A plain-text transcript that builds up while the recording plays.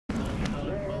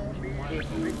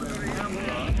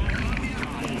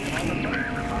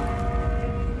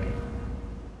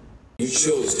You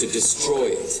chose to destroy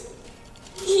it.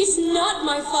 He's not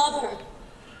my father.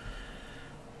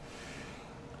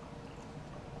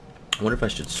 I wonder if I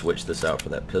should switch this out for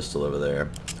that pistol over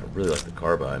there. I really like the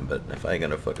carbine, but if I ain't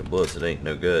got no fucking bullets, it ain't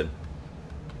no good.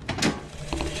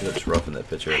 She looks rough in that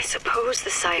picture. I suppose the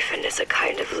siphon is a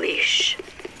kind of leash.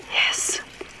 Yes,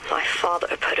 my father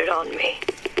put it on me.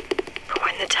 But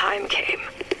when the time came,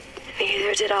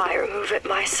 neither did I remove it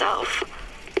myself.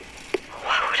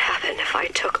 What would happen if I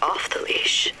took off the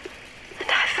leash, and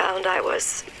I found I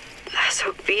was as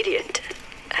obedient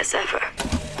as ever?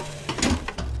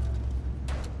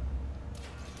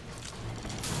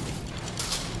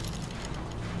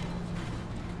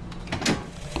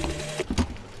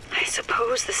 I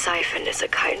suppose the siphon is a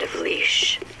kind of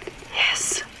leash.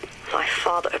 Yes, my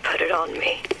father put it on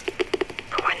me.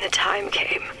 But when the time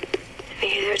came,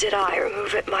 neither did I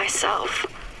remove it myself.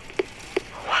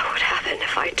 What would happen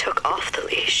if I took off the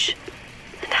leash,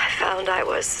 and I found I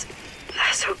was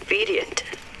as obedient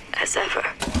as ever?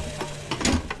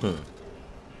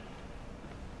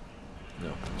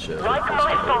 No, shit. Like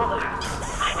my father,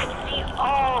 I can see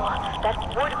all that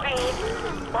would be,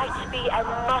 might be, and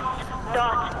must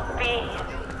not be.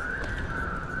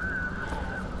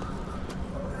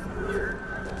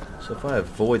 So if I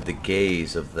avoid the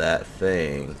gaze of that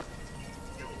thing,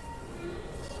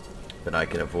 then I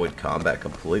can avoid combat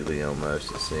completely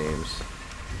almost, it seems.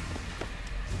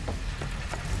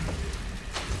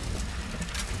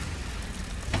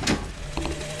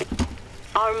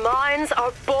 Our minds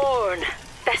are born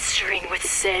festering with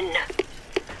sin.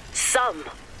 Some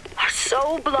are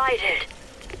so blighted,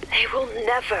 they will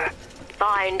never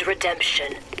find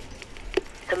redemption.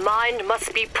 The mind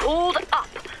must be pulled up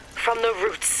from the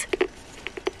roots.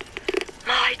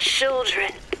 My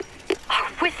children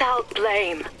are without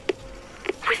blame,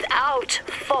 without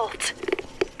fault,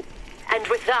 and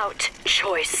without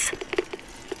choice.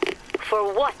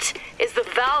 For what is the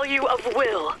value of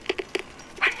will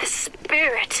when the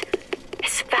spirit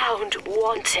is found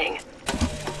wanting?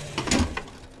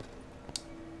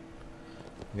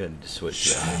 I'm gonna need to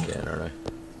switch to that again, aren't I?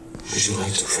 Would you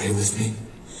like to pray with me?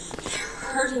 You're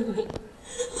hurting me.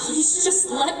 Please just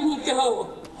let me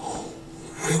go.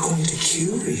 We're going to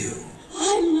cure you.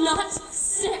 I'm not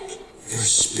sick. Your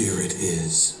spirit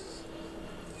is.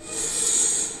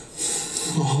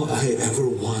 All I ever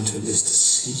wanted is to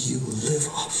see you live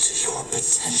up to your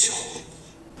potential.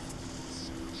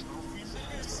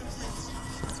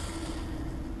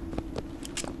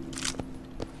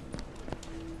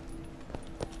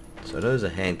 So I know there's a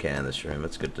hand cannon in this room,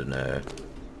 that's good to know.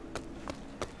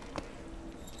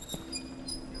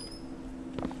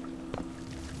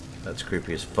 That's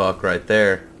creepy as fuck right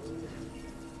there.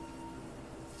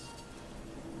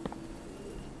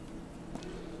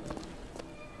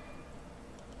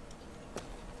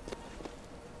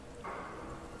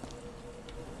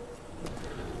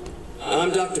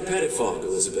 I'm Dr. Pettifog,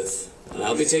 Elizabeth, and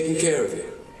I'll be taking care of you.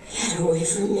 Get away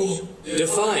from me.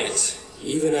 Defiant,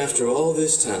 even after all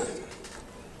this time.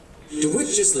 DeWitt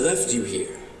just left you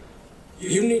here.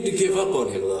 You need to give up on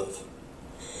him, love.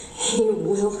 He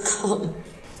will come.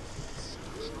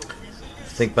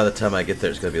 I think by the time I get there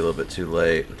it's gonna be a little bit too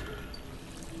late.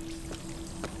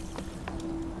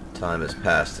 Time has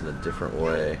passed in a different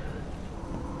way.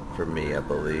 For me, I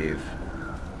believe.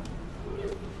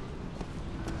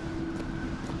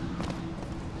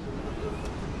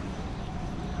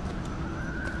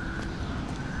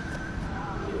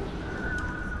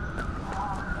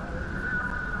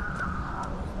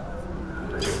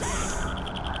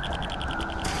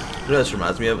 You know what this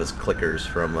reminds me of? Is clickers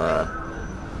from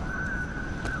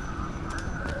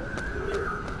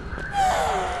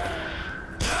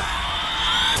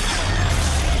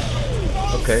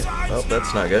okay, well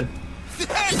that's not good.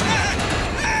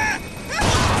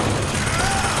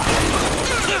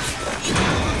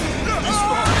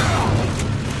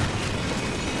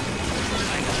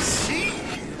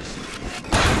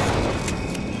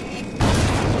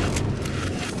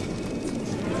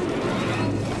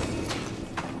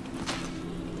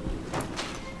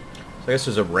 I guess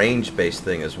there's a range-based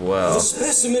thing as well. The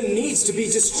specimen needs to be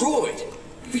destroyed.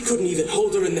 We couldn't even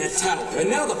hold her in that tower, and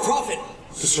now the Prophet...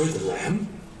 Destroy the lamb?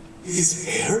 His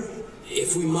hair?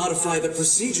 If we modify the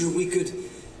procedure, we could...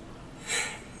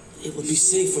 It would be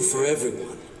safer for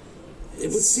everyone. It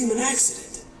would seem an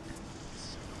accident.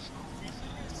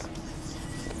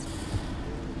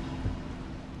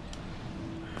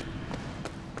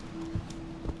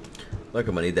 Look,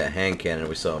 I'm gonna need that hand cannon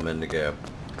we saw a minute ago.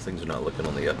 Things are not looking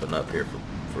on the up and up here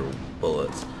for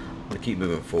bullets. I'm gonna keep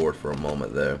moving forward for a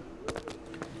moment though.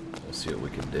 We'll see what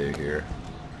we can do here.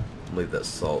 I'll leave that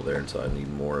salt there until I need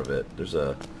more of it. There's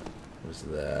a was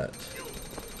that?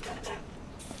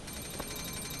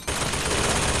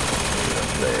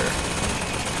 Up there.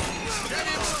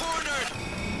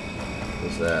 What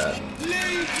was that?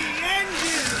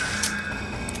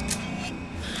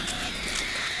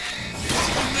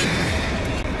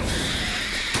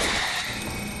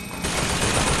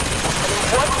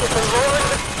 What is the Lord of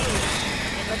the Sea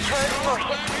in return for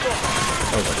his gift?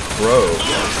 That was a crow.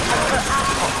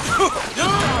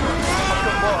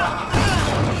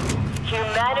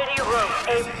 Humanity wrote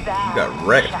a bad You got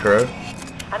wrecked, check, crow.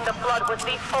 and the blood was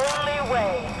the only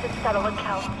way to settle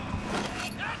accounts.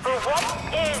 For what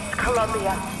is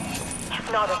Columbia,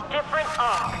 if not a different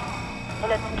arc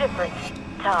in a different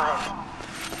time?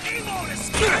 He won't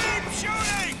escape! Keep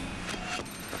shooting!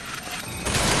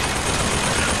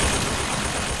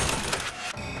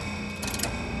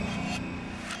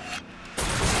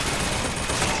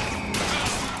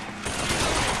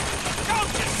 Don't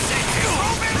just sit here,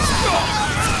 Robin!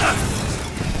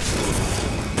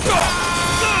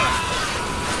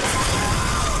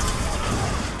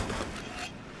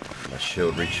 My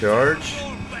shield recharge.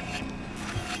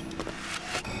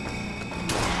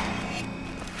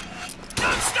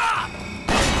 Don't stop!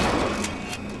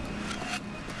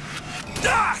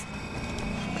 Ah!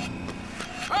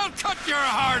 I'll cut your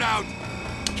heart out!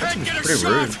 Can't get a Pretty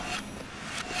shot! rude.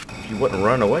 If you wouldn't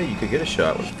run away, you could get a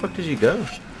shot. Where the fuck did you go? The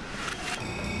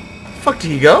fuck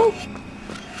did you go?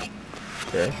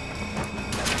 Okay.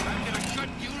 I'm gonna cut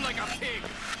you like a pig!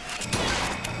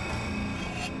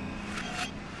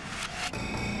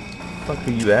 Fuck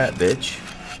are you at, bitch?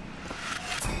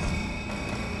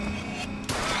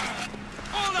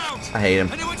 Hold out! I hate him.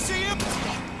 Anyone see him?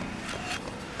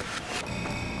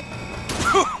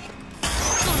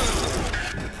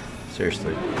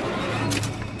 Seriously.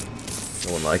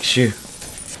 No one likes you.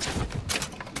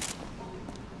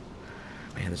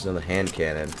 Man, there's another hand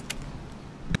cannon.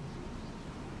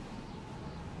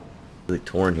 Really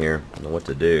torn here. I don't know what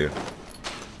to do.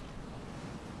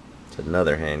 It's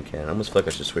another hand cannon. I almost feel like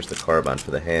I should switch the carbine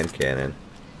for the hand cannon.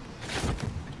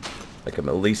 Like I'm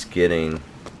at least getting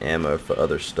ammo for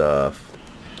other stuff.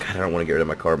 God, I don't want to get rid of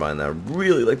my carbine though. I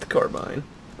really like the carbine.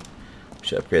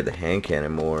 Should upgrade the hand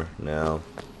cannon more now.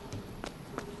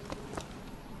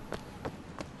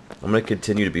 I'm going to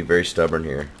continue to be very stubborn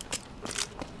here.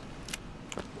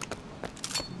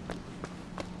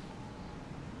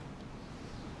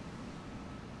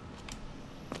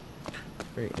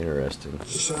 Very interesting. The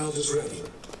child is ready.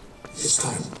 It's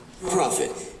time.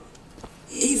 Prophet,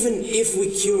 even if we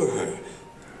cure her,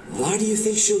 why do you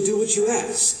think she'll do what you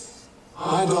ask?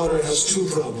 My daughter has two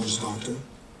problems, Doctor.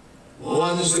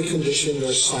 One is the condition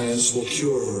your science will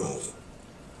cure her of.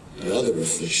 The other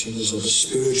affliction is of a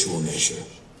spiritual nature.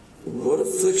 What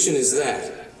affliction is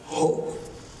that? Hope.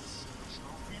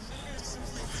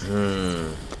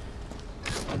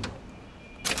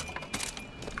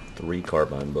 3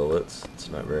 carbine bullets. It's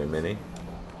not very many.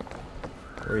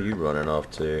 Where are you running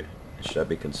off to? Should I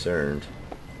be concerned?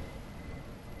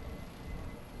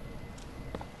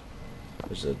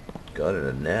 There's a gun in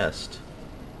a nest.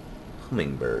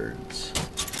 Hummingbirds.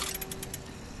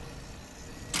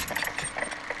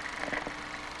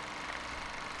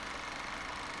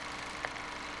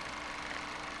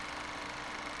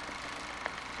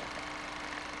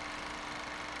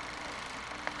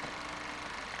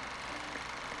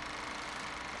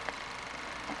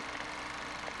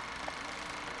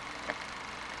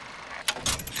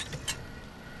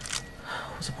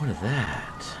 What's the point of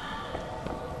that?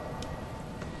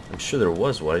 I'm sure there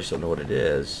was one, I just don't know what it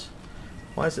is.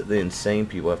 Why is it the insane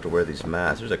people have to wear these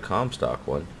masks? There's a Comstock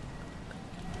one.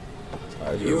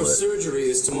 Your surgery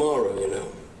is tomorrow, you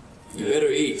know. You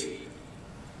better eat.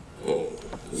 Oh,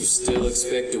 you still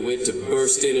expect DeWitt to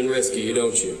burst in and rescue you,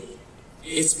 don't you?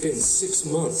 It's been 6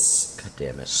 months. God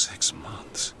damn it. 6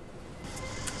 months.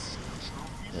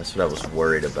 That's what I was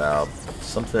worried about.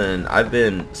 Something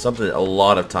a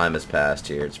lot of time has passed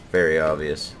here. It's very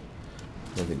obvious.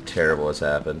 Something terrible has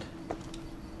happened.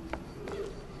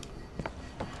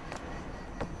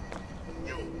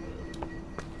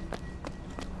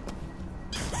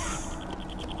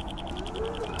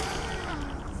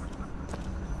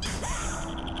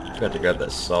 Got to grab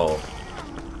that salt.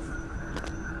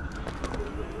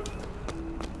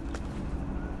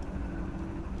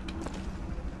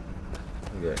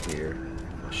 We got here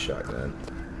a shotgun.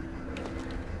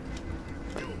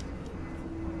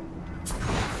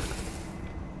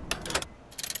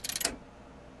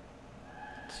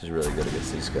 This is really good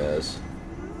against these guys.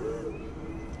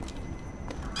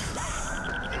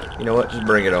 You know what? Just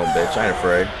bring it on, bitch. I ain't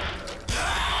afraid.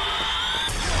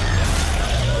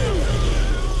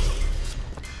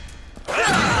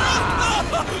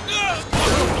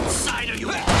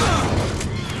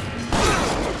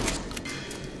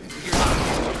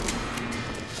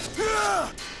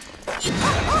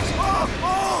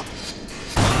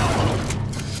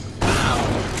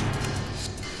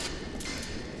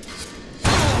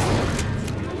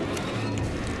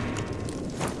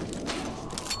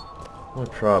 The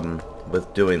problem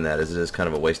with doing that is it is kind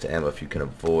of a waste of ammo if you can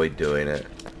avoid doing it.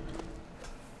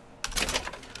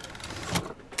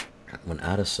 When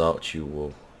out of salt, you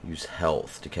will use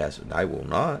health to cast it. I will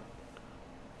not.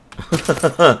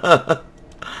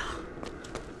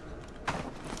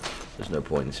 There's no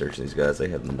point in searching these guys. They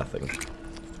have nothing.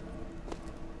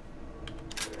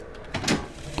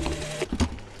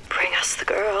 Bring us the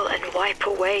girl and wipe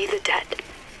away the dead.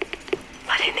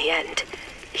 But in the end,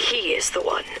 he is the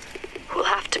one who'll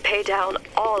have to pay down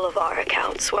all of our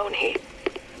accounts, won't he?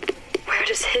 Where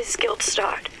does his guilt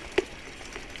start?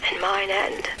 And mine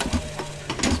end?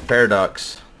 It's a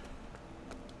paradox.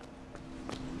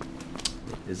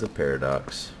 It is a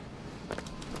paradox.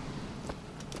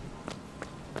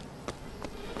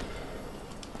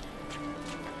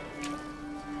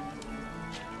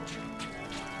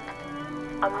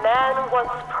 A man once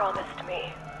promised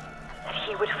me that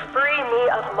he would free me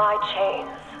of my chains.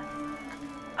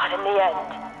 But in the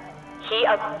end, he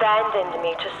abandoned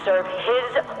me to serve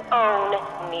his own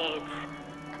needs.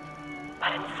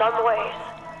 But in some ways,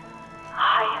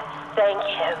 I thank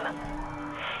him.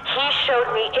 He showed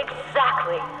me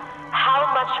exactly how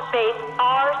much faith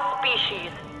our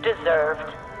species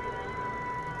deserved.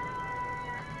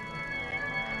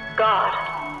 God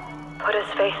put his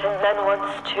faith in men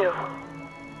once too.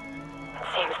 It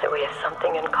seems that we have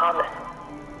something in common.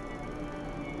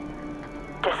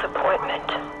 Disappointment.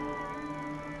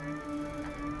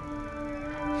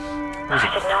 I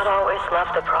did not always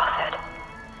love the Prophet.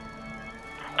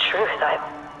 In truth, I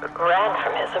ran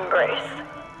from his embrace.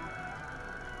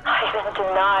 I even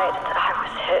denied that I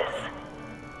was his.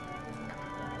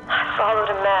 I followed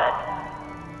a man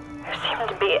who seemed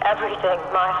to be everything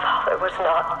my father was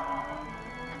not.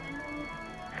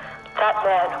 That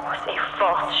man was a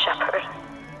false shepherd.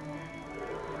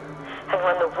 And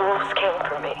when the wolves came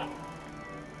for me,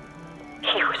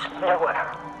 he was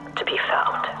nowhere to be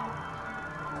found.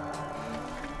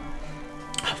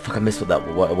 Oh, fuck, I missed what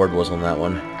that word was on that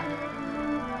one.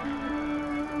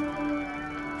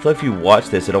 I feel like if you watch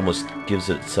this, it almost gives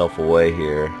itself away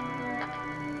here.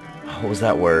 What was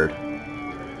that word?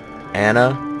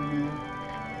 Anna?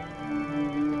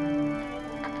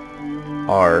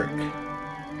 Ark.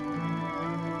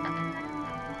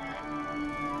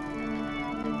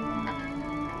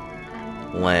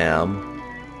 Lamb.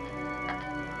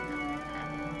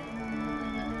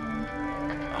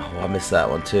 Oh, I missed that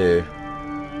one too.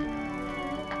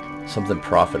 Something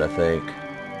prophet, I think.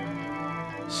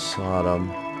 Sodom.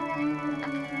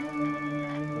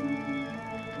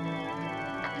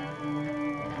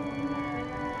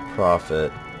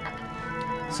 Prophet.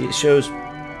 See, it shows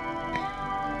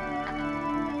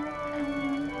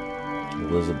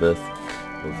Elizabeth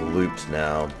with the loops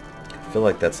now. I feel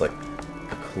like that's like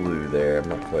a clue there. I'm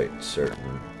not quite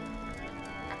certain.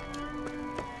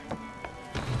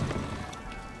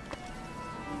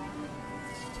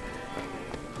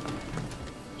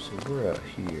 So we're out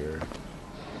here.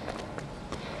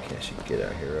 Okay, I should get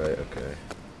out here, right? Okay.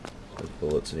 No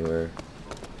bullets anywhere.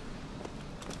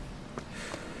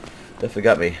 Definitely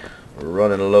got me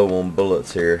running low on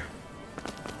bullets here.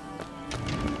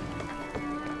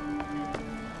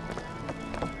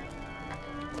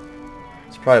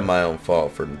 It's probably my own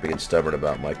fault for being stubborn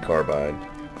about my carbine.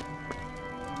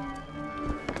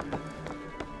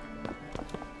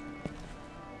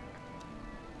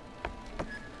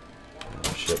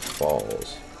 Oh, shit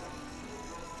falls.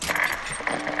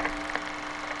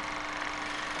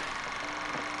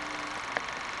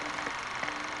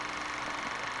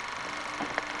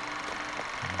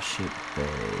 Bay.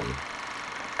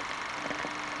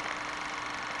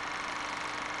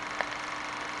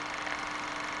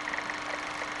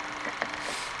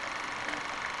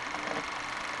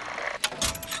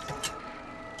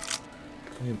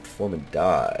 William Foreman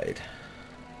died.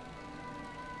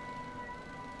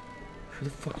 Who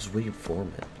the fuck is William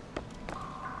Foreman?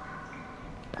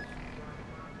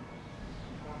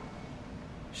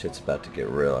 Shit's about to get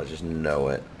real, I just know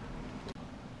it.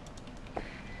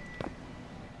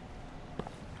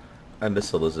 I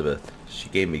miss Elizabeth. She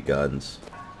gave me guns.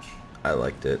 I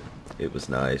liked it. It was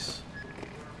nice.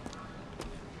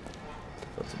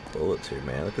 Got some bullets here,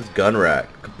 man. Look at this gun rack.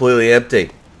 Completely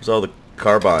empty. There's all the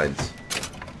carbines.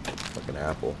 Fucking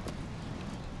apple.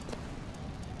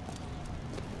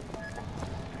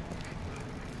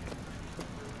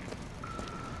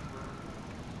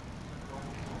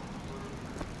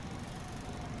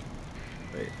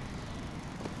 Wait.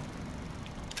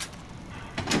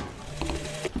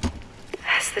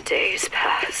 As the days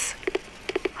pass,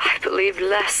 I believe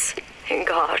less in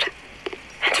God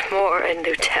and more in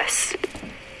Lutece.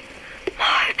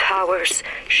 My powers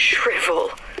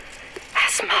shrivel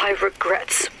as my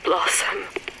regrets blossom.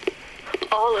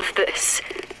 All of this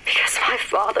because my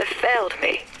father failed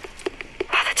me.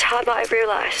 By the time I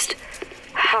realized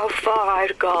how far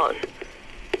I'd gone,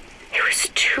 it was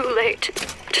too late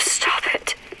to stop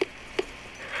it.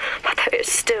 But there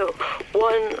is still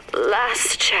one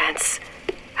last chance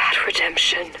at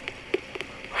redemption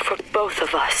for both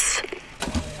of us.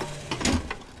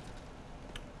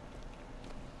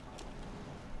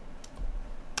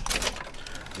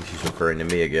 She's referring to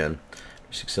me again.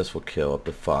 Successful kill, up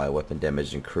to 5. Weapon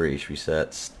damage increase.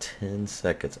 Resets 10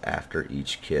 seconds after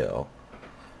each kill.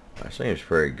 That seems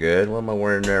pretty good. What am I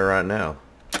wearing there right now?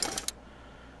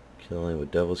 Killing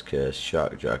with Devil's Kiss.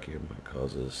 Shock Jockey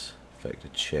causes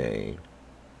affected chain.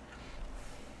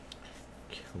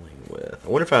 Killing with. I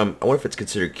wonder if it's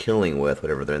considered killing with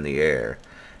whenever they're in the air.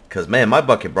 Because man, my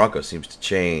Bucket Bronco seems to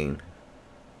chain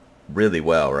really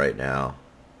well right now.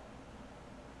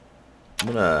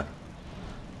 I'm gonna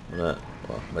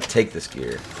take this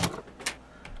gear.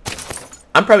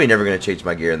 I'm probably never gonna change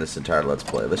my gear in this entire Let's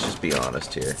Play. Let's just be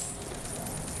honest here.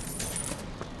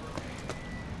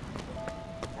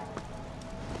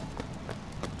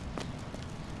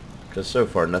 Because so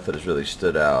far nothing has really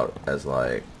stood out as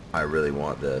like, I really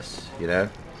want this, you know?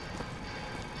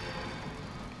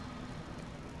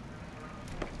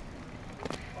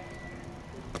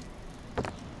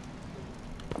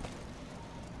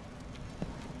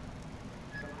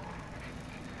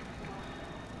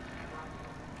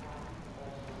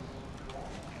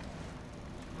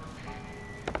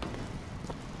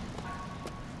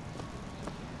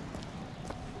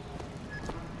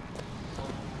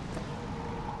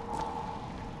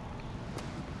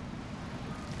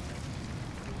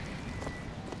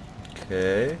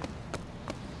 Okay.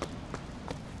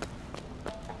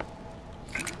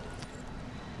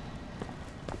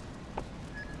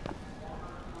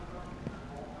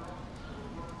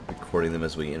 Recording them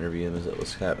as we interview them. Is that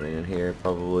what's happening in here?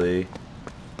 Probably.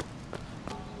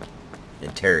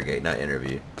 Interrogate, not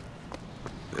interview.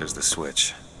 There's the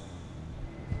switch.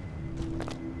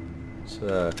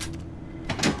 So,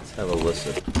 let's have a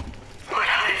listen. What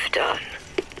I've done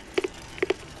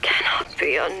cannot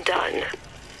be undone.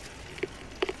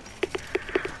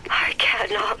 I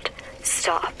cannot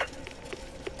stop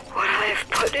what I have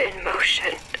put in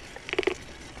motion.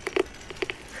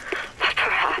 But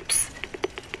perhaps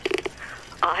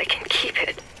I can keep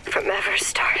it from ever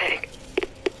starting.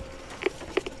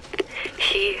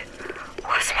 He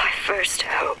was my first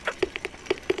hope.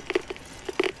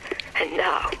 And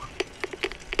now,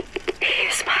 he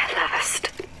is my last.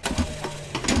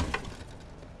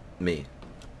 Me.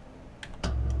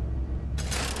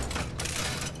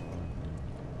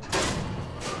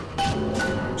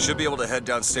 Should be able to head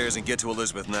downstairs and get to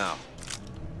Elizabeth now.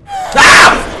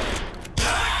 Ah!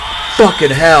 Fucking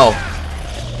hell.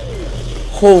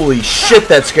 Holy shit,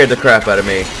 that scared the crap out of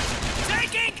me.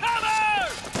 Taking cover!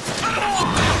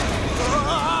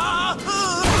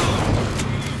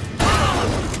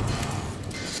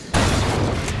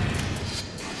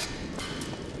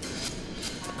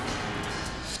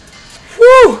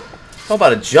 Whew! How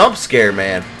about a jump scare,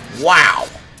 man? Wow!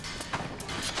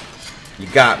 You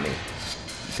got me.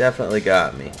 Definitely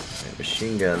got me. Right,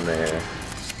 machine gun there.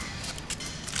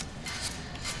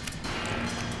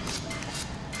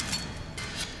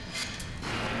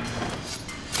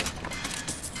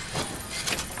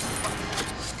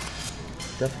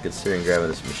 Definitely considering grabbing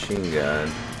this machine gun.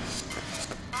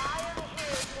 I am here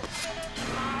to finish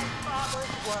my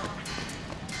father's work.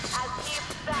 As he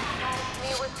baptized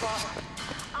me with water,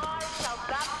 I shall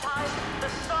baptize the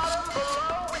Sodom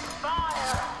below with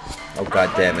fire. Oh god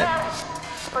damn it.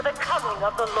 For the coming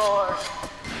of the Lord.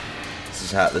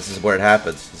 This is where it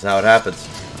happens. This is how it happens.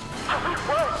 And we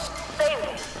won't save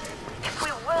it if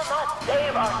we will not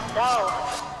save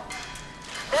ourselves.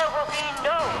 There will be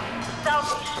no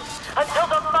salvation until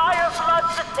the fire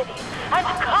floods the city and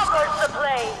covers the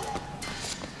plain.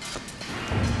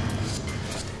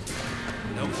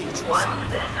 Once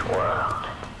this world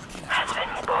has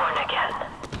been born again,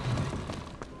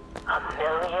 a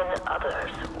million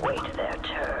others wait their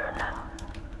turn.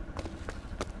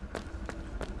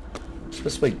 It's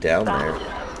this way down there.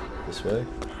 This way?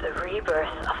 The rebirth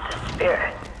of the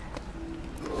spirit.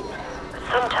 But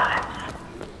sometimes,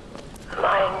 the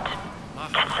mind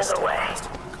gets in the way.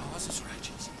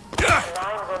 The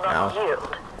mind will not Ow.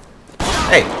 yield.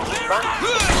 Hey!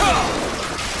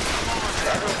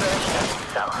 Every version of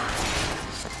itself.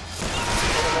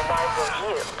 Either the mind will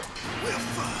yield,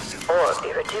 or be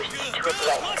reduced to a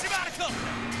blank.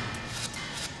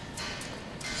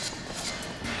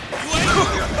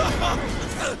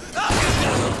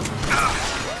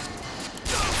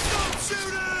 Don't shoot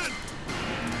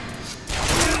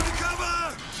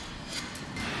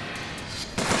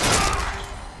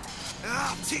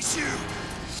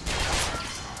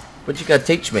What you gotta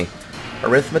teach me?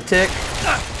 Arithmetic?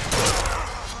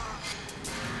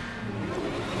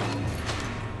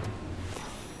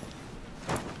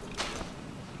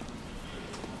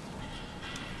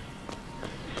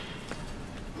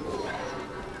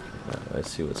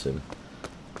 Let's see what's in.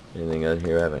 Anything out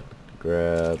here I haven't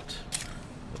grabbed?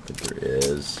 I don't think there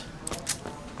is.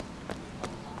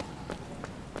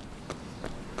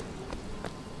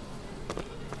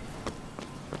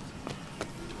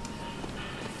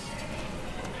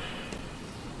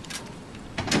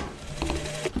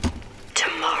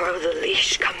 Tomorrow the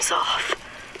leash comes off,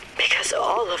 because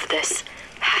all of this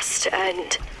has to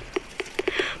end.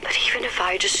 But even if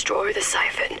I destroy the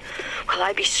siphon, will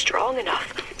I be strong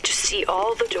enough to see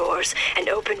all the doors and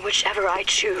open whichever I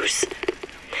choose?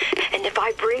 And if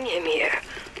I bring him here,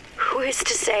 who is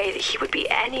to say that he would be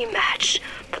any match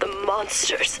for the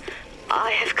monsters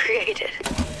I have created?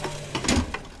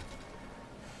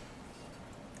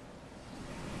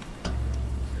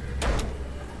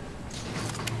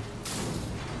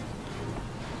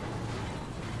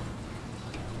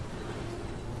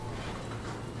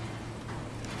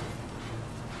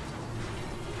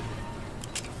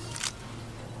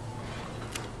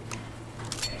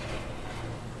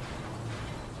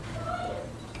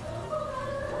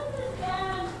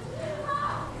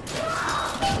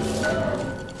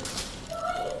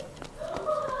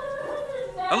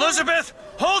 Elizabeth,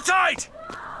 hold tight!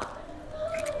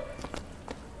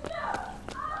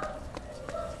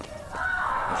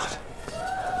 What?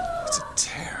 It's a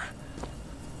tear.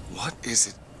 What is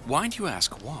it? Why do you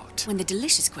ask what? When the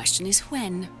delicious question is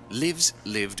when. Lives,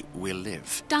 lived, will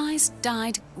live. Dies,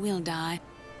 died, will die.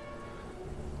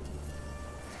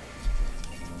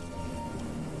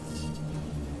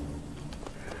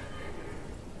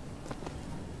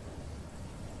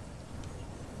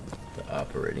 The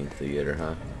operating theater,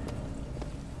 huh?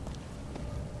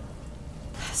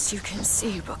 As you can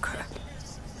see, Booker,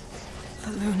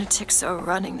 the lunatics are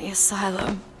running the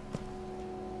asylum.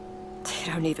 They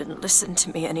don't even listen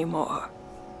to me anymore.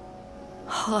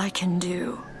 All I can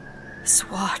do is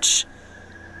watch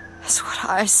as what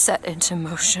I set into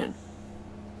motion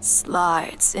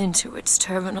slides into its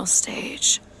terminal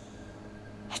stage.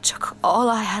 It took all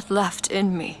I had left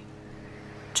in me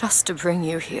just to bring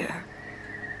you here.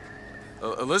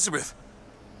 Elizabeth,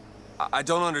 I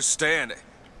don't understand.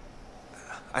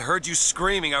 I heard you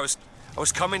screaming. I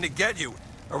was coming to get you.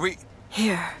 Are we...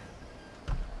 Here.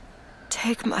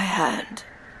 Take my hand.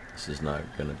 This is not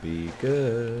gonna be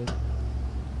good.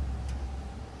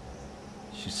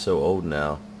 She's so old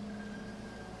now.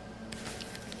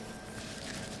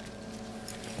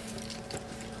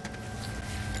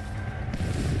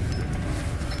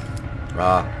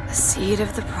 The seed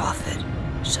of the prophet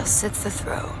shall sit the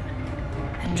throne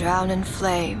and drown in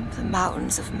flame the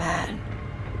mountains of man.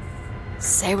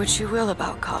 Say what you will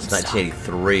about It's Comstock.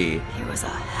 1983. He was a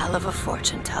hell of a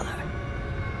fortune teller.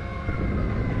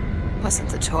 Wasn't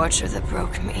the torture that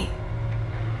broke me.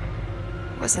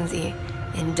 Wasn't the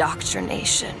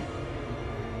indoctrination.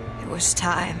 It was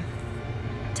time.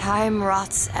 Time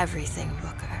rots everything,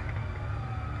 Booker.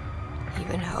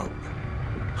 Even hope.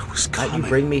 I was How'd coming. you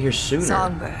bring me here sooner?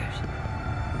 Songbird.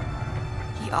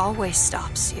 He always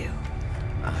stops you.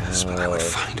 Yes, but I would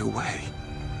find a way.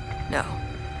 No.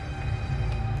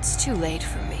 It's too late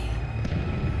for me.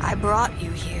 I brought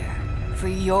you here for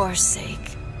your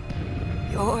sake.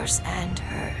 Yours and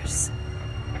hers.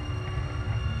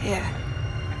 Here.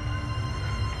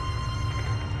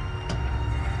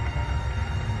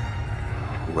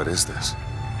 What is this?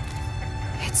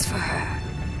 It's for her.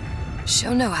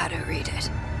 She'll know how to read it.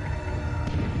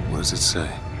 What does it say?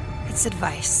 It's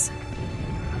advice.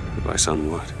 Advice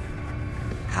on what?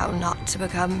 How not to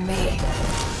become me.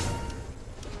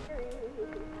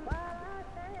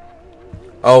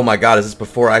 Oh my god, is this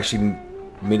before I actually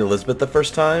meet Elizabeth the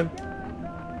first time?